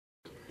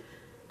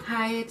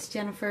Hi, it's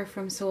Jennifer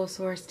from Soul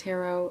Source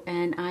Tarot,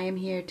 and I am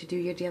here to do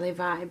your daily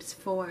vibes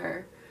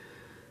for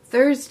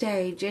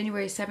Thursday,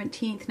 January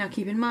 17th. Now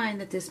keep in mind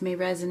that this may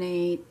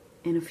resonate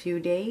in a few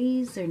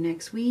days, or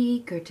next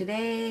week, or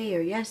today,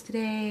 or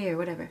yesterday, or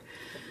whatever.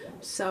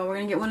 So we're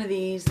going to get one of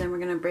these, then we're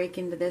going to break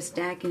into this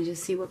deck and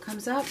just see what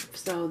comes up.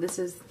 So this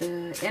is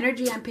the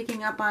energy I'm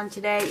picking up on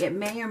today. It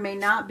may or may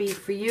not be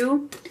for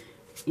you.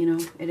 You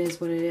know, it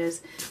is what it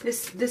is.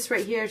 This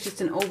right here is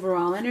just an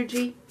overall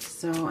energy.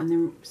 So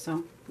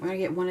we're gonna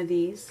get one of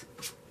these.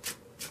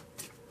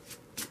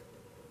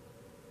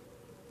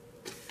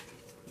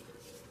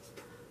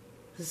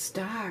 The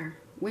star,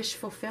 wish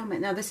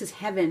fulfillment. Now this is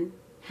heaven,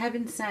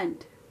 heaven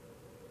sent.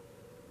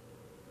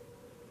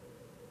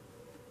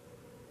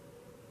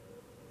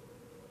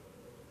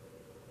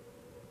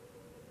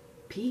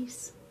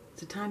 Peace.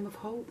 It's a time of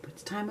hope.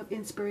 It's a time of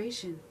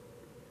inspiration.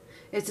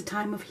 It's a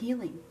time of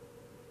healing.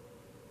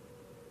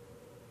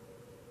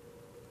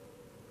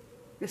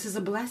 This is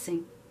a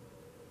blessing.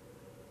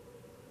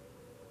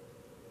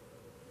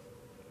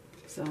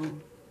 So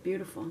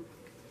beautiful.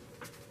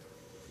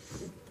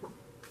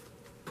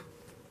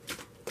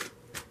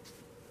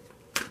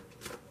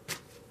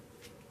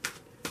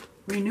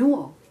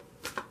 Renewal.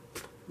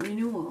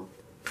 Renewal.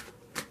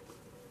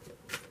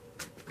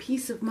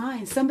 Peace of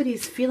mind.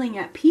 Somebody's feeling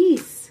at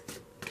peace.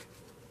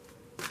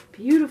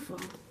 Beautiful.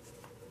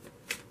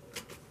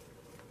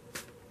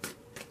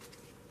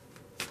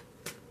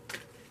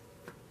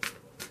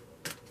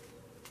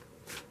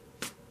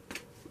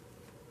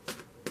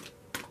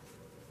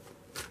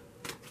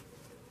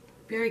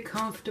 Very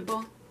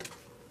comfortable,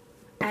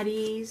 at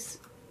ease.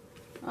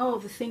 Oh,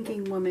 the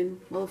thinking woman.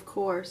 Well, of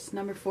course,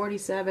 number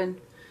 47.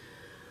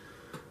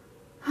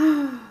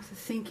 Oh, the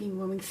thinking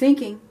woman.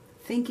 Thinking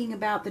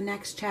about the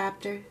next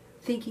chapter.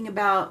 Thinking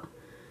about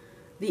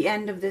the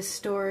end of this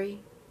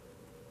story.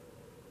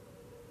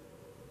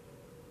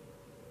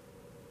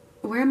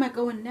 Where am I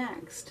going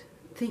next?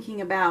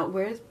 Thinking about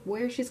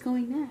where she's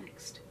going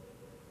next.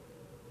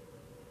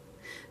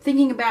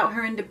 Thinking about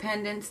her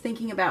independence.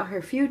 Thinking about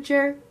her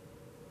future.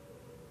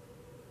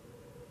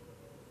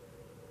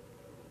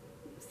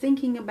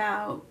 Thinking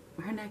about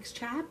her next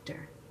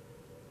chapter.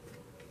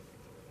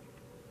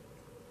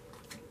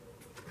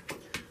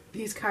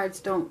 These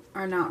cards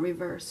are not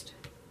reversed.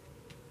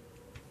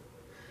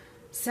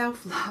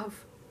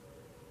 Self-love.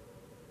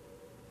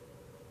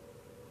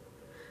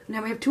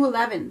 Now we have two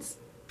 11s.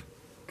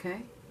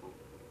 Okay?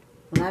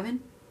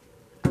 11,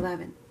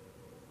 11.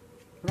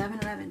 11,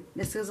 11.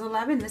 This is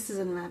 11, this is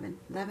an 11.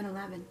 11,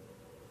 11.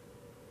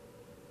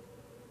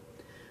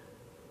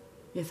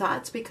 Your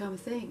thoughts become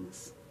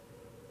things.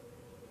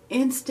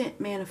 Instant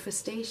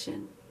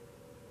manifestation.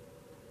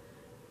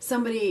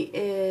 Somebody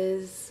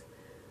is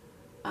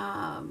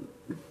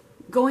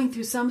going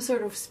through some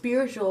sort of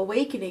spiritual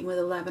awakening with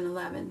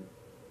 1111.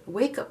 A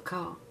wake-up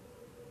call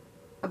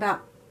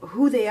about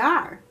who they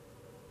are.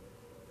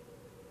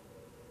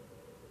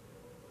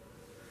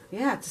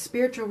 Yeah, it's a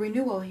spiritual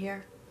renewal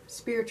here.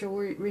 Spiritual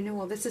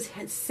renewal. This is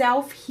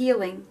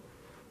self-healing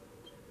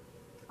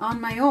on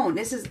my own.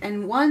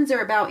 And ones are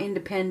about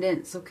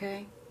independence,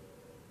 okay?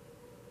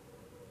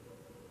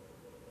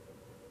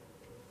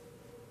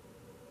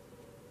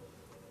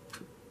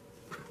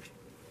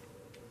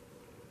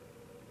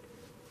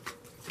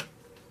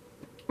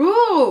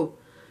 Ooh,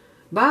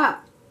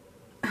 but,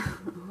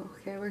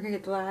 okay, we're going to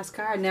get the last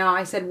card. Now,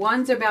 I said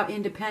one's about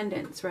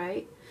independence,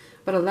 right?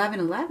 But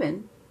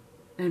 1111,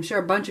 and I'm sure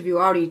a bunch of you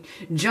already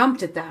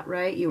jumped at that,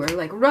 right? You were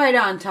like right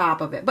on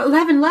top of it. But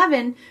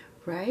 1111,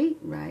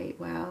 right,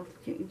 well,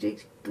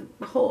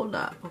 hold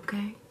up,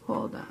 okay?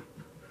 Hold up.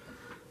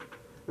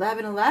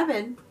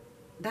 1111,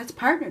 that's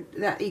partner,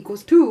 that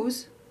equals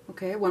twos,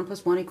 okay? 1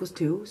 plus 1 equals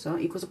 2, so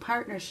it equals a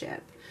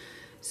partnership.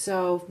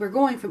 So we're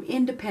going from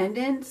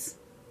independence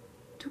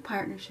to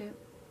partnership.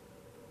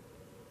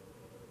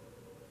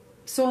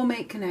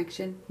 Soulmate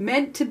connection.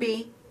 Meant to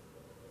be.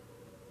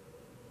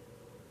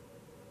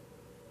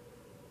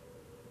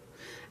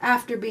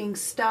 After being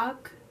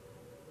stuck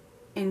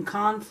in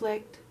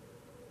conflict,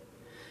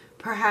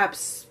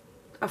 perhaps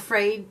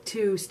afraid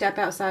to step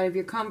outside of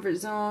your comfort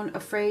zone,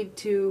 afraid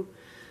to,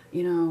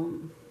 you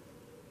know,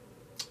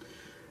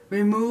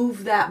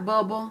 remove that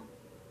bubble,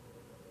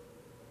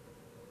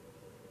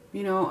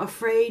 you know,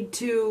 afraid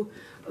to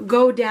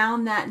go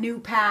down that new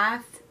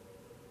path.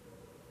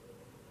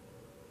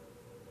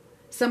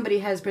 Somebody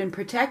has been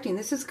protecting.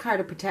 This is a card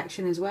of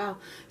protection as well.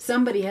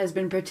 Somebody has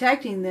been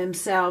protecting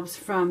themselves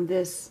from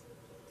this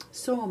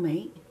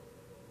soulmate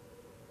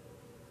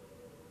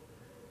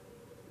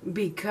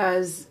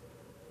because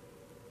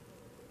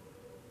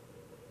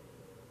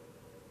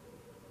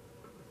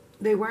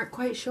they weren't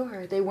quite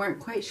sure. They weren't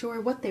quite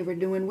sure what they were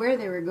doing, where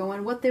they were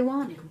going, what they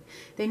wanted.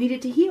 They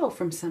needed to heal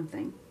from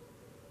something.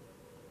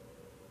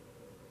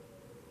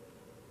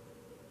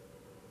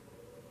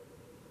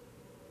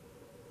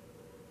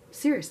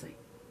 Seriously,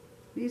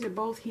 these are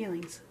both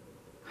healings,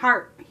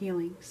 heart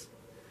healings.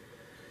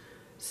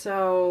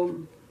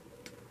 So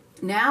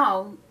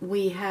now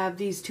we have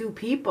these two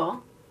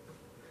people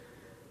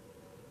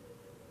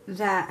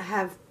that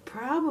have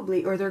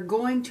probably, or they're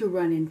going to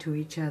run into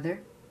each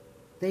other.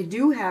 They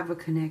do have a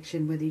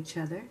connection with each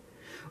other.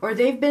 Or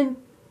they've been,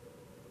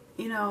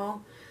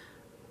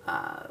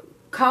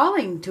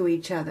 calling to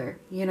each other.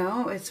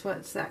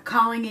 What's that?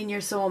 Calling in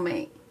your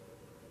soulmate.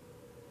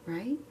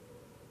 Right?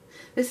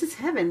 This is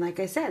heaven, like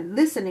I said,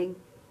 listening.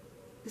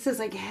 This is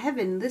like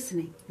heaven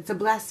listening. It's a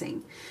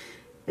blessing.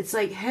 It's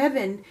like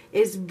heaven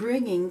is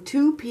bringing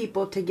two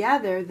people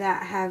together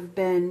that have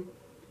been,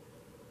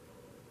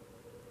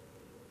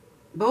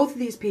 both of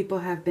these people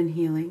have been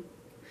healing.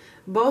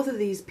 Both of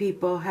these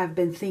people have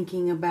been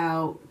thinking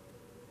about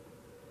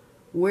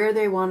where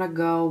they want to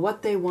go,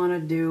 what they want to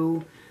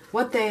do,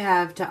 what they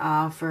have to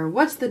offer,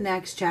 what's the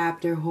next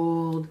chapter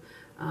hold,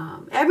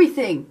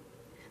 everything.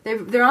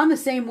 They're on the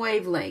same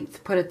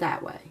wavelength, put it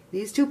that way.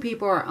 These two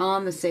people are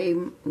on the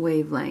same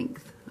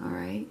wavelength, all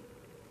right?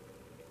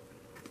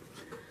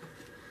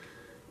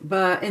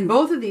 And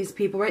both of these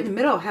people right in the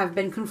middle have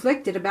been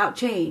conflicted about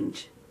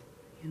change,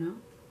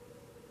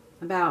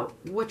 about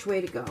which way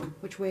to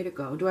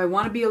go. Do I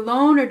want to be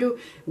alone or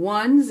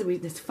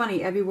it's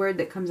funny, every word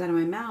that comes out of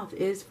my mouth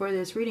is for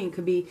this reading. It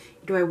could be,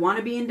 do I want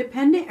to be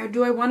independent or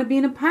do I want to be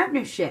in a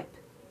partnership?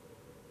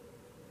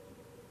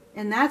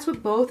 And that's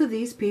what both of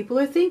these people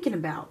are thinking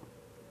about.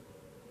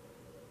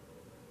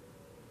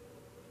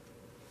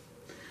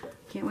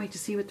 Can't wait to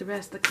see what the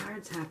rest of the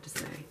cards have to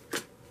say.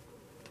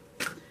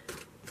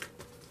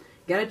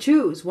 Gotta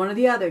choose one or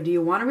the other. Do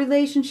you want a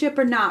relationship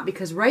or not?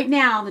 Because right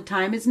now, the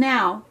time is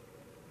now,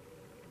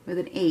 with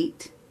an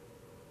 8.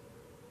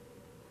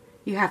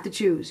 You have to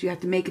choose. You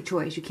have to make a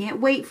choice. You can't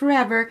wait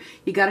forever.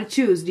 You gotta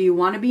choose. Do you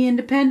want to be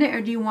independent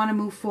or do you want to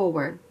move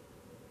forward?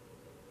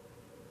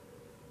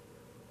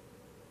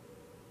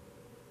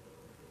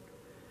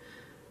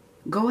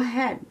 Go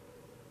ahead.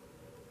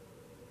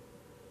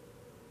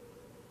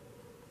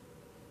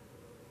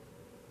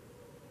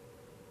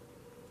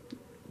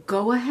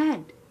 Go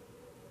ahead.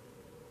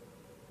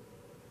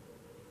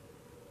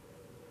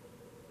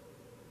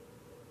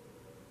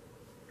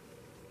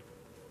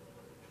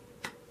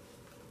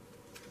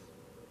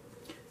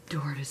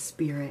 Door to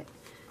spirit.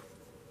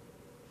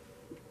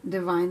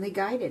 Divinely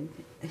guided.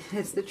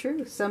 It's the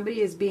truth.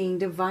 Somebody is being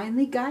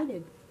divinely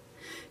guided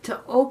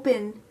to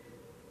open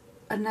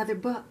another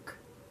book.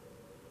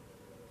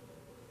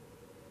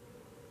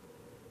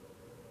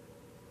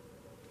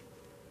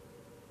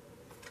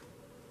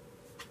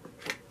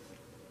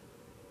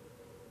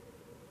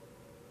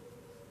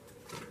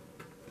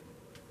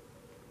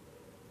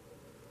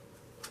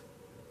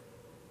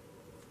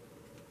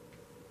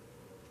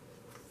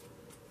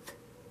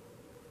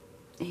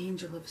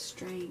 Angel of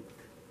strength,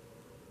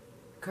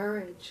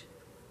 courage.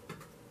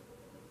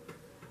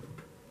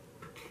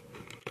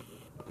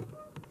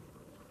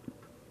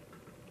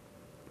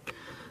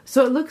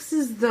 So it looks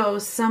as though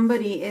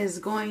somebody is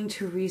going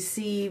to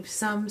receive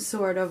some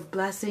sort of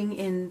blessing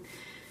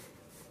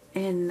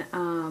in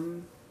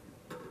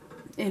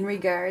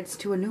regards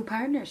to a new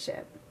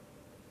partnership,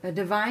 a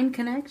divine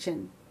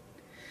connection.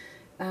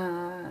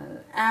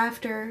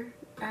 After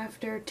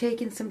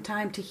taking some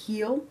time to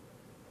heal.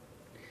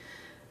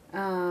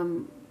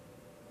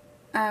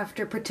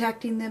 After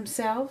protecting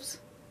themselves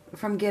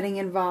from getting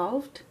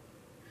involved,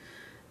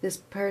 this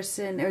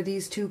person or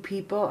these two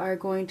people are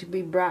going to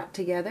be brought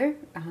together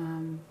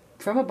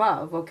from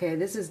above. Okay,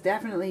 this is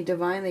definitely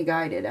divinely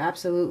guided,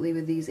 absolutely,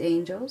 with these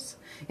angels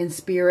in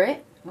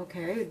spirit.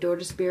 Okay, door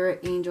to spirit,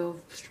 angel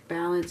of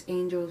balance,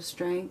 angel of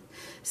strength.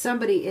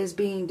 Somebody is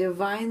being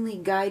divinely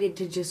guided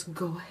to just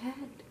go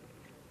ahead.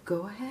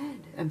 Go ahead.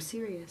 I'm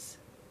serious.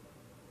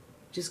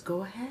 Just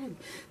go ahead.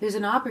 There's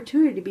an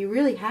opportunity to be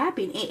really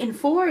happy. And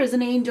 4 is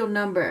an angel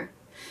number.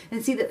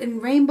 And see,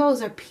 and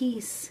rainbows are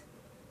peace.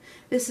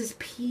 This is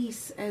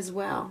peace as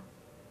well.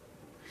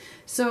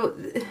 So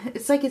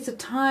it's like it's a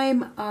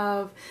time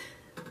of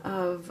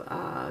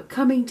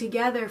coming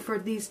together for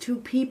these two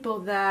people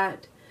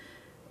that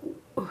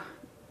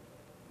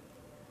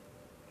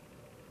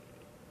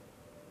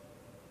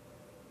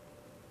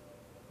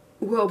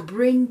will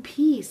bring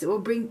peace. It will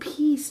bring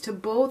peace to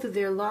both of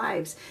their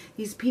lives.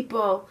 These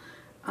people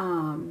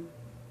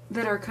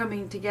that are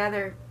coming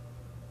together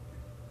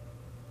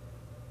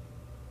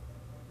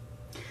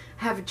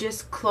have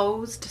just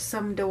closed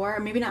some door.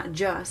 Maybe not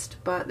just,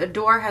 but the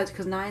door has,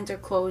 because 9s are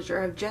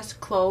closure, have just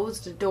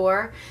closed a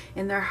door,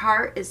 and their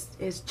heart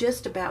is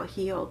just about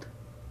healed.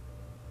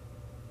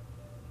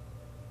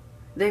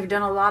 They've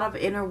done a lot of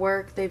inner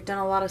work. They've done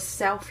a lot of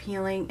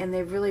self-healing, and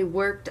they've really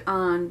worked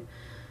on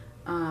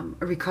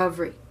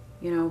recovery.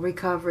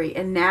 Recovery.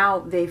 And now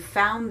they've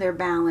found their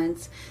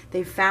balance.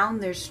 They've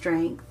found their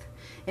strength.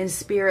 And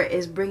Spirit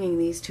is bringing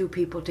these two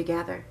people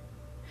together.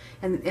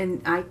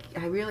 And I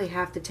really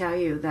have to tell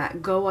you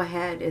that go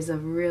ahead is a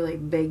really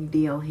big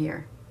deal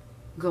here.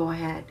 Go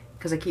ahead.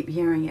 Because I keep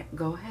hearing it.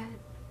 Go ahead.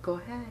 Go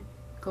ahead.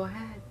 Go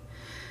ahead.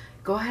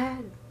 Go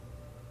ahead.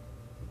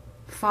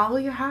 Follow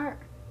your heart.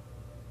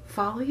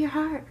 Follow your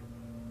heart.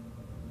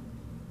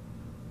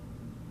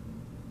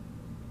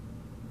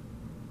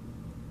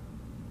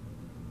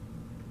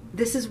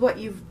 This is what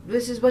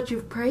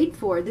you've prayed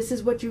for. This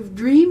is what you've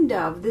dreamed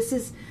of. This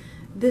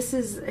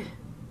is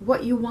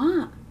what you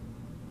want.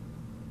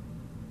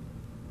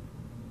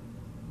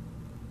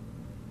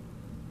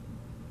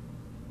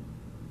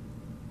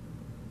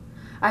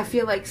 I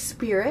feel like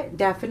Spirit,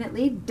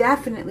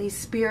 definitely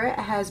Spirit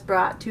has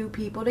brought two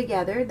people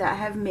together that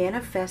have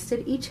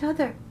manifested each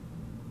other.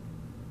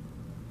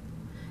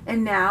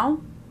 And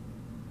now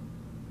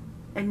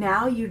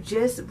you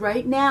just,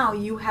 right now,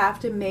 you have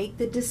to make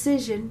the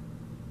decision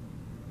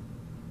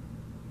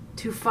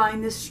to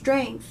find the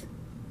strength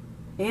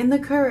and the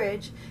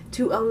courage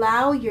to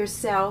allow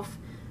yourself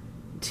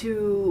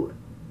to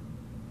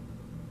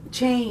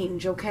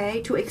change, okay?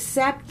 To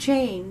accept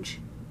change.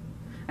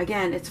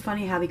 Again, it's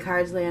funny how the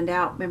cards land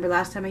out. Remember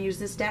last time I used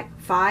this deck?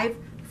 5,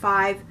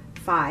 5,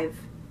 5.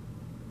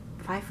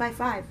 5, 5,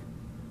 5.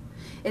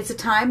 It's a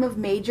time of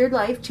major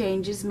life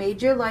changes,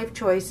 major life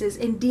choices,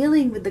 and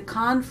dealing with the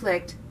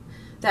conflict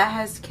that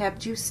has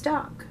kept you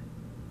stuck.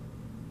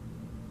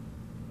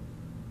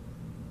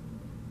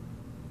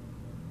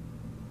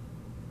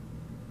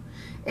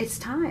 It's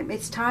time.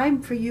 It's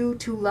time for you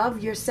to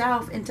love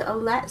yourself and to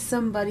let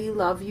somebody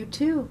love you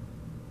too.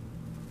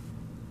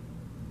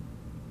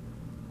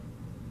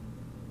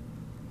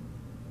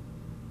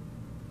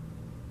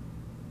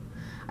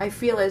 I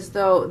feel as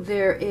though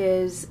there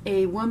is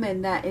a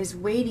woman that is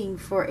waiting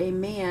for a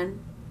man.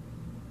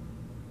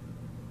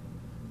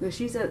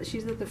 She's at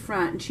the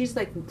front, and she's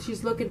like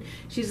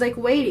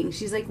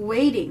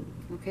waiting.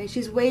 Okay,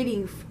 she's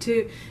waiting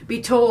to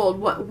be told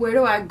where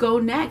do I go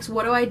next?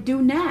 What do I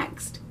do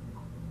next?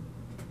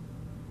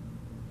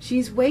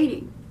 She's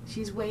waiting.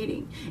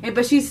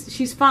 But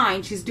she's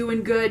fine. She's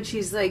doing good.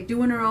 She's like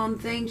doing her own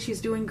thing. She's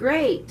doing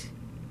great.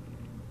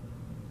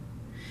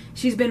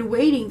 She's been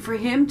waiting for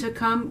him to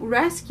come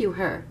rescue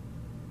her.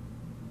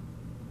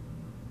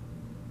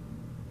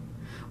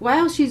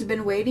 While she's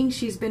been waiting,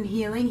 she's been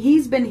healing.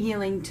 He's been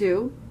healing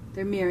too.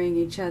 They're mirroring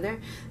each other.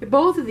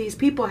 Both of these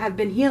people have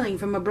been healing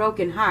from a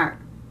broken heart.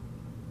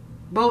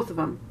 Both of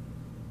them.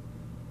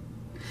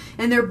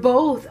 And they're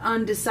both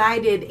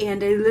undecided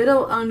and a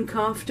little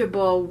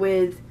uncomfortable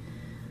with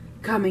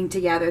coming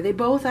together. They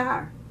both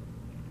are.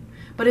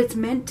 But it's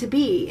meant to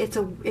be. It's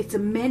a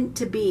meant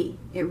to be.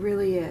 It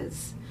really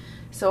is.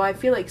 So I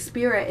feel like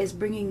Spirit is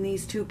bringing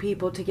these two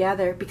people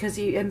together because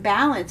in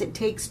balance, it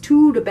takes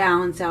two to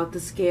balance out the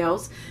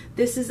scales.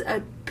 This is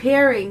a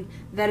pairing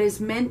that is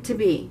meant to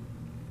be.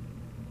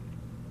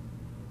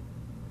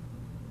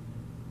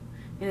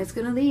 And it's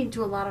going to lead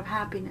to a lot of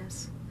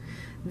happiness.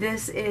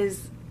 This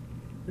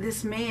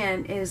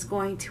man is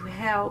going to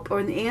help,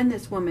 and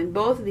this woman,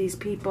 both of these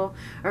people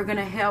are going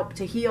to help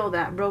to heal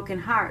that broken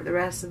heart the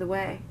rest of the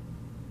way.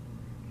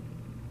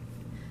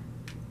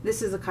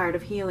 This is a card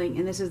of healing,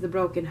 and this is the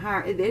broken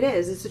heart. It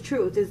is. It's the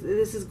truth.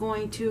 This is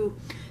going to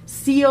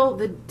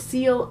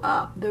seal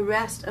up the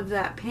rest of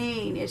that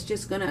pain. It's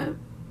just going to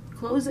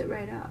close it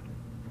right up.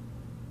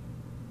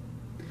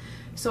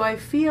 So I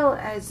feel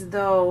as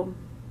though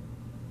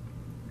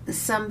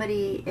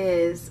somebody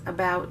is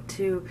about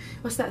to...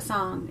 What's that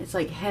song? It's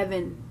like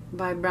Heaven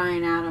by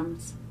Bryan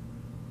Adams.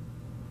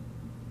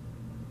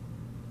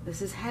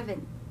 This is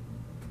heaven.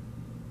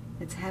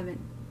 It's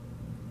heaven.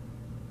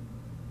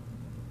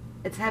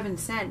 It's heaven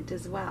sent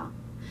as well.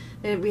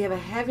 We have a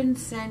heaven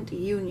sent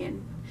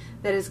union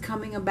that is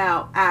coming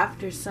about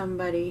after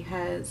somebody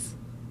has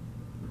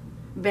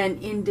been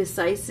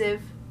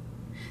indecisive.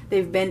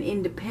 They've been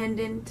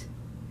independent.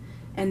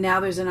 And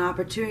now there's an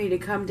opportunity to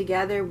come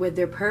together with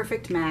their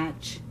perfect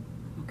match.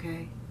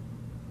 Okay?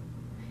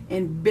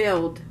 And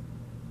build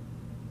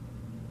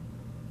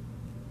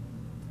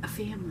a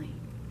family.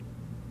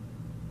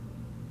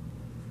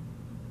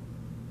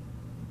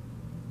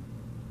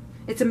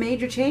 It's a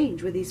major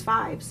change with these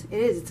fives. It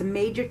is. It's a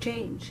major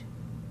change.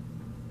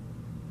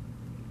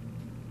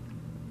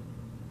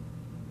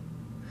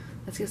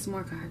 Let's get some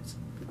more cards.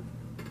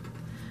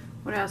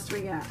 What else do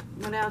we got?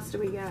 What else do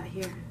we got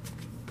here?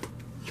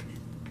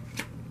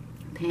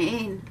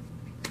 Pain.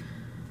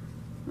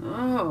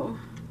 Oh.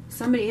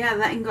 Somebody,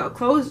 letting go.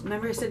 Close.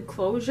 Remember I said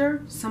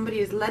closure? Somebody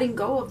is letting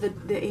go of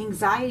the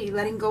anxiety,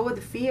 letting go of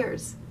the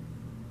fears.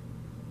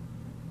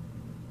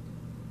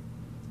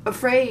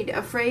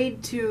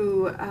 Afraid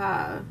to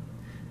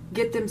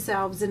get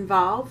themselves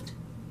involved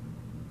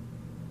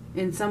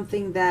in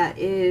something that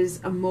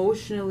is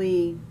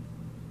emotionally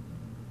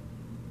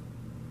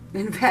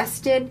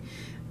invested,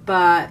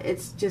 but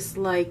it's just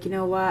like, you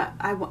know what,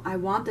 I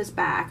want this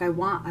back. I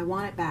want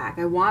it back.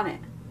 I want it.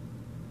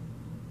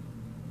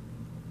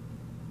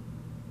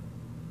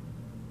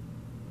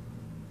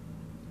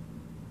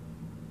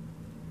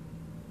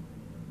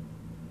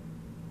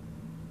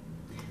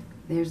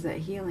 There's that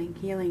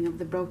healing of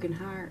the broken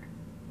heart.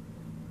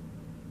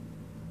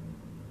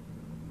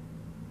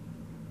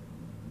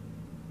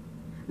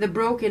 The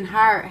broken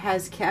heart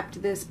has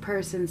kept this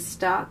person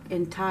stuck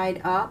and tied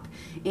up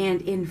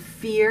and in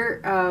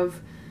fear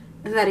of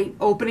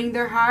opening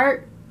their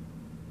heart.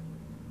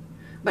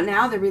 But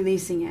now they're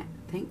releasing it.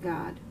 Thank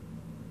God.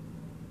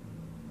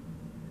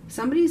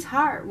 Somebody's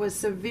heart was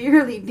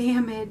severely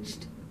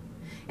damaged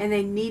and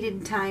they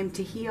needed time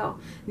to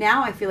heal.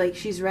 Now I feel like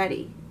she's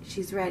ready.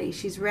 She's ready.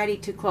 She's ready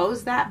to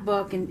close that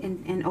book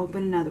and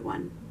open another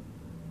one.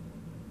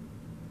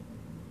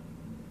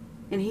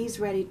 And he's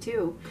ready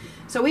too.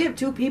 So we have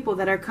two people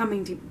that are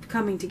coming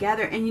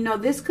together. And you know,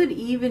 this could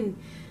even,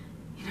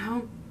 you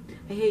know,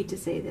 I hate to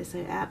say this, I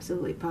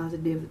absolutely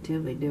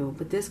positively do,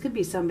 but this could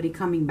be somebody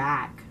coming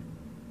back.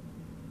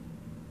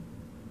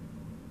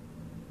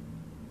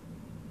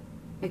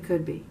 It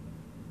could be.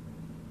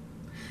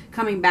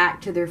 Coming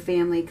back to their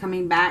family,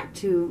 coming back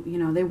to, you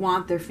know, they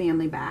want their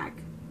family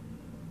back.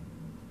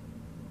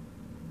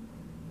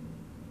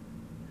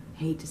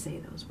 Hate to say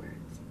those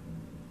words.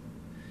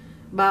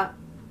 But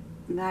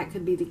that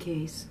could be the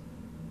case.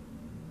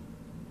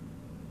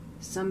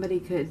 Somebody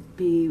could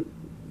be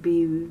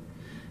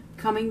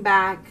coming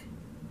back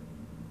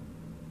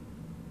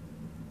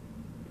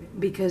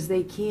because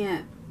they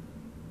just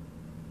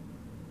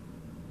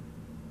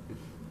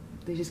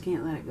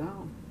can't let it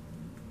go.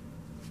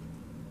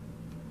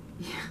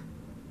 Yeah,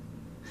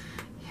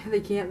 they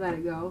can't let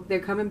it go. They're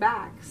coming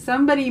back.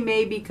 Somebody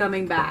may be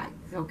coming back,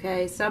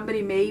 okay?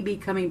 Somebody may be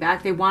coming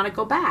back. They want to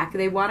go back.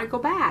 They want to go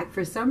back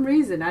for some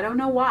reason. I don't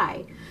know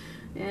why.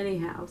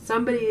 Anyhow,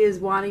 somebody is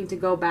wanting to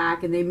go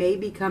back, and they may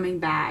be coming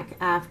back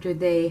after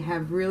they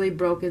have really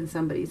broken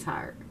somebody's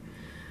heart.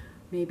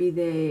 Maybe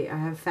they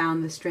have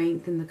found the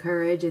strength and the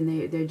courage,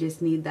 and they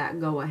just need that to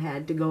go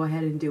ahead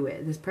and do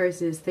it. This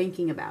person is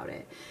thinking about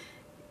it.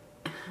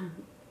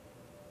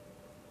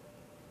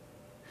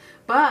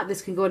 But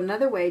this can go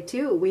another way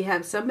too. We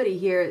have somebody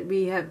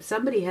here,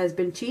 somebody has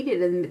been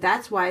cheated, and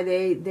that's why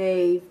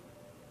they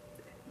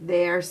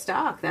are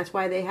stuck. That's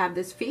why they have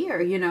this fear,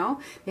 you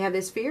know. They have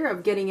this fear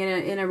of getting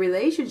in a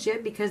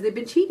relationship because they've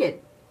been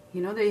cheated.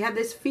 You know, they have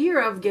this fear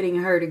of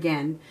getting hurt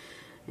again.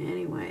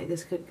 Anyway,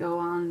 this could go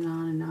on and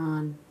on and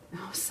on.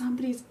 Oh,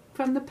 somebody's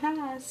from the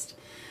past.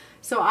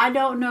 So I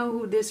don't know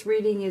who this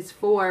reading is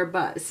for,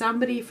 but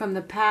somebody from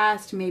the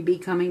past may be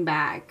coming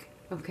back,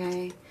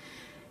 okay?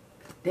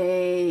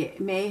 They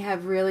may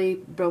have really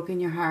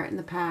broken your heart in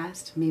the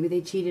past. Maybe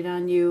they cheated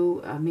on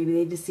you. Maybe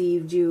they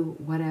deceived you.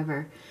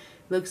 Whatever.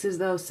 Looks as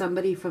though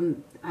somebody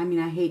from, I mean,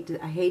 I hate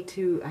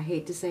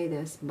to say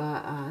this,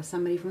 but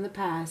somebody from the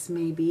past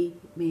may be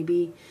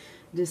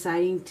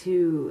deciding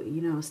to,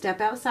 you know,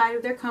 step outside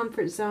of their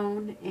comfort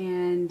zone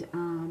and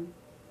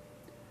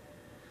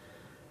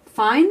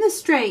find the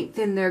strength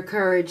and their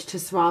courage to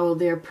swallow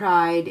their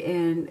pride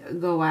and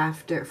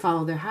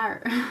follow their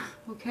heart.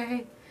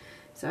 Okay?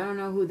 So I don't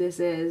know who this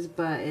is,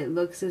 but it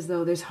looks as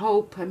though there's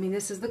hope. I mean,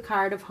 this is the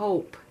card of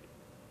hope.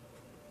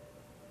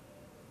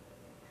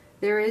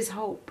 There is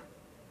hope.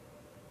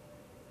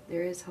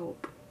 There is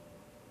hope.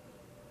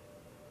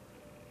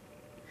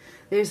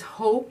 There's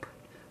hope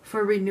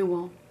for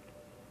renewal.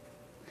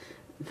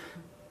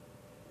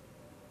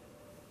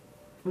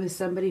 With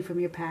somebody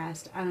from your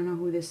past. I don't know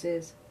who this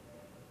is.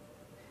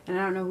 And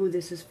I don't know who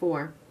this is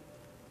for.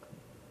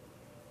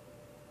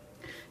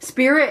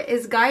 Spirit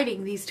is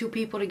guiding these two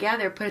people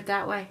together, put it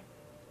that way.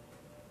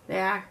 They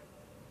are.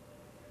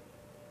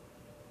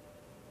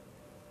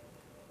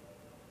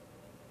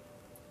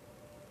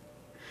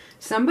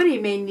 Somebody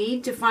may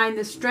need to find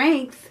the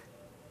strength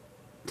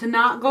to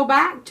not go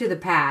back to the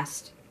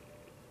past.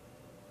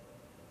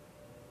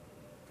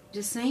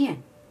 Just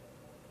saying.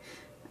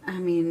 I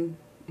mean,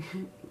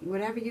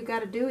 whatever you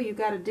got to do, you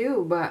got to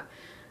do, but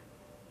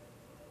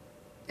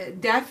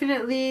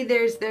definitely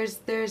there's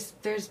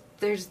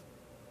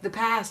the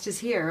past is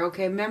here,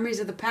 okay? Memories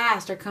of the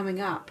past are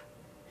coming up.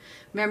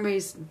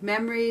 Memories,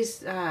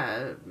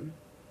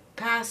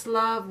 past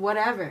love,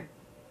 whatever.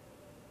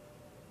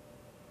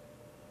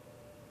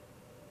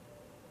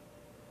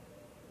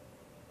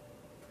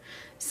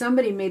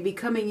 Somebody may be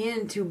coming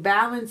in to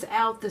balance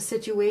out the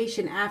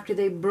situation after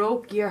they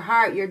broke your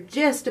heart. You're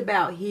just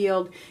about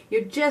healed.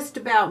 You're just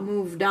about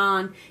moved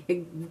on.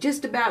 You're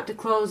just about to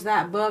close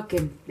that book,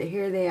 and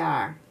here they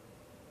are.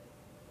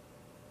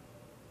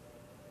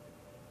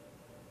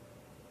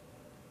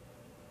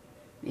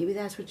 Maybe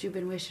that's what you've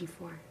been wishing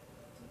for.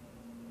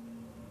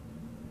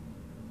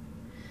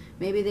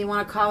 Maybe they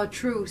want to call a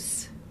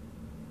truce.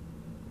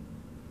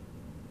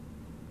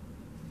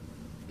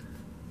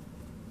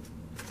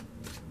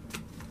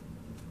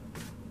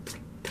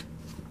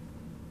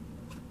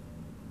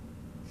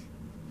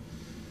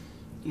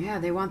 Yeah,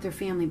 they want their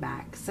family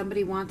back.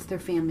 Somebody wants their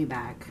family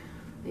back.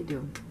 They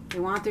do. They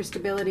want their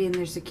stability and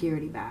their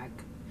security back.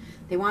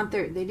 They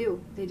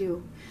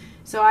do.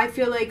 So I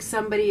feel like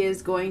somebody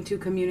is going to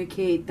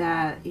communicate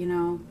that, you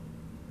know,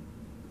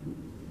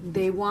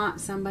 they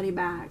want somebody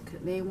back.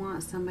 They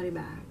want somebody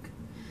back.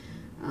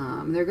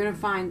 They're gonna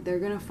find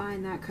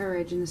that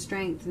courage and the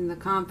strength and the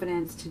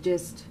confidence to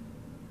just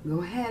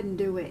go ahead and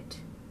do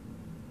it.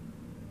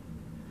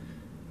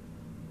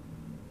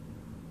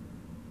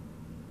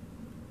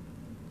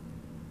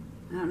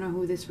 I don't know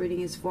who this reading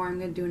is for. I'm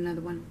going to do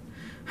another one.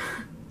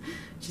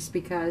 Just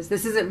because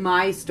this isn't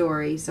my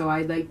story, so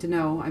I'd like to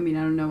know. I mean, I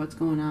don't know what's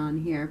going on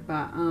here,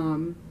 but I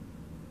don't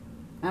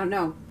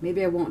know.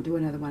 Maybe I won't do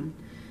another one.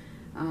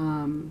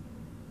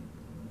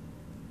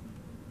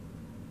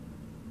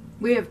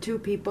 We have two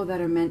people that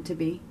are meant to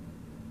be.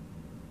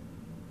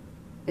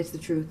 It's the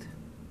truth.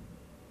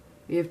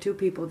 We have two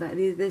people that,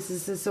 this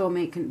is a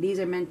soulmate, these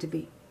are meant to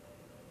be.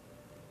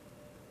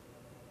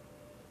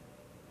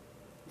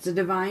 It's a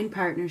divine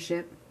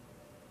partnership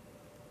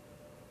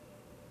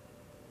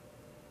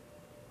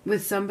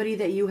with somebody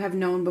that you have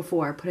known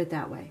before, put it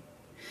that way.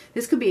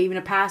 This could be even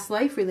a past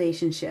life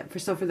relationship.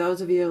 So for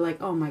those of you who are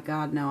like, oh my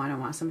God, no, I don't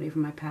want somebody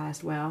from my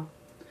past. Well,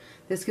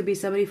 this could be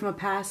somebody from a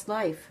past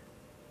life.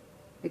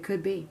 It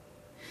could be.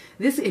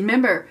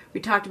 Remember, we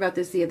talked about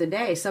this the other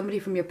day. Somebody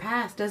from your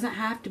past doesn't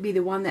have to be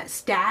the one that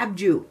stabbed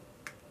you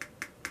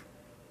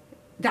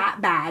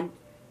that bad,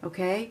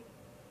 okay?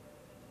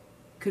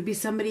 Could be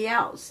somebody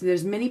else.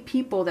 There's many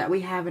people that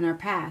we have in our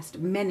past.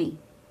 Many.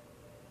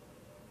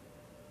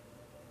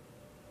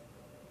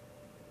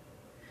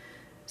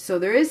 So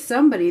there is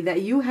somebody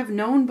that you have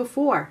known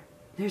before.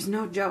 There's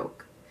no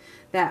joke.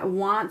 That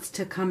wants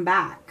to come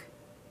back.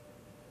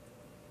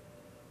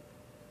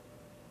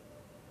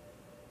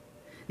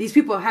 These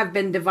people have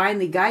been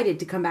divinely guided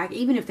to come back,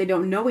 even if they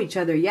don't know each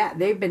other yet.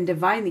 They've been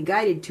divinely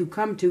guided to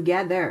come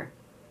together.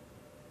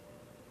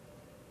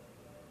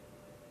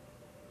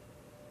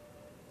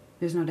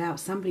 There's no doubt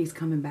somebody's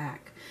coming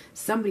back.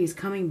 Somebody's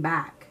coming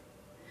back.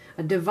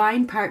 A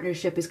divine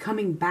partnership is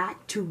coming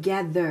back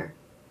together.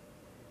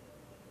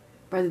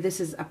 Whether this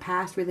is a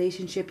past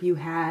relationship you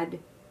had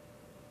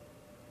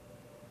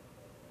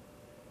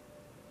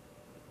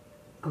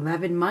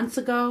 11 months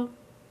ago,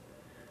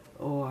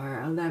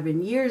 or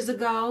 11 years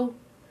ago,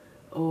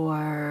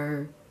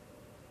 or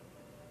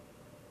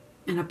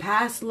in a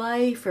past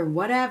life, or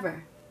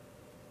whatever.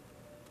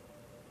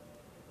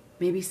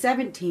 Maybe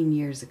 17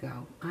 years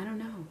ago. I don't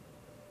know.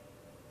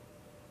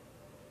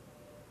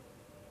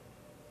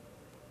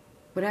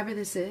 Whatever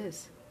this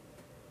is,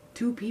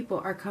 two people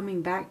are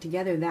coming back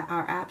together that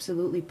are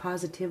absolutely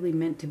positively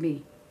meant to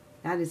be.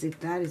 That is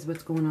it. That is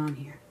what's going on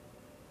here.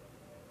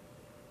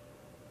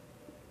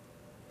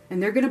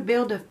 And they're going to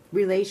build a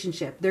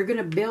relationship. They're going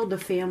to build a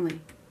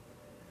family.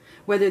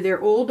 Whether they're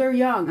old or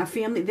young, a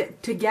family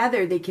that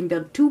together they can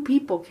build. Two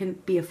people can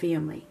be a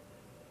family.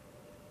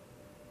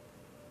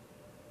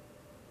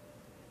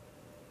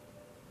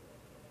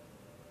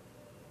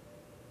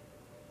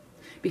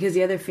 Because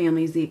the other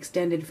family is the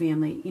extended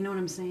family. You know what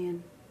I'm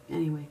saying?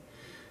 Anyway,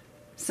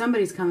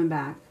 somebody's coming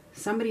back.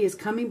 Somebody is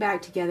coming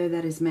back together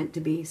that is meant to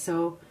be.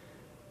 So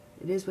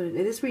it is what it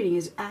is. This reading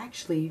is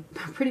actually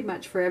pretty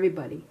much for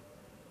everybody.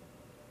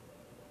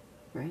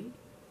 Right?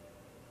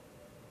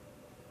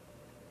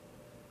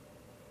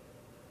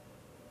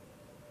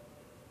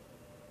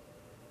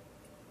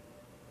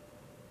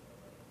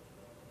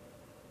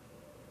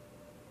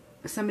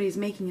 Somebody's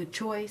making a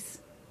choice.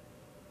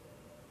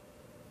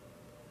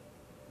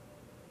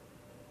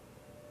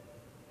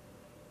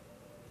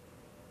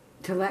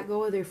 To let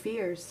go of their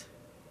fears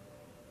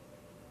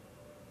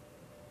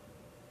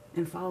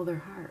and follow their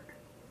heart.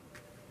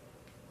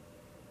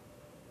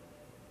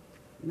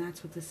 And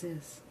that's what this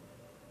is.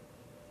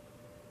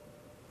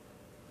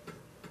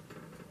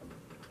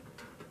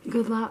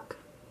 Good luck.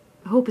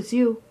 I hope it's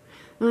you.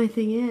 The only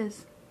thing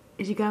is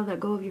you gotta let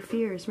go of your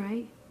fears,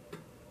 right?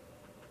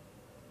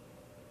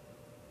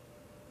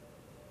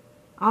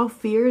 All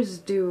fears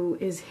do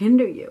is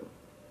hinder you.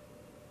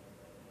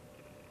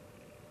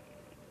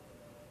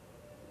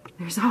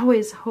 There's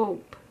always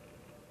hope.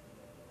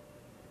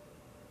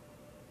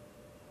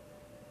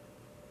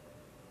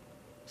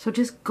 So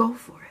just go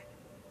for it.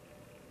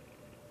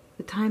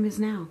 The time is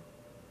now.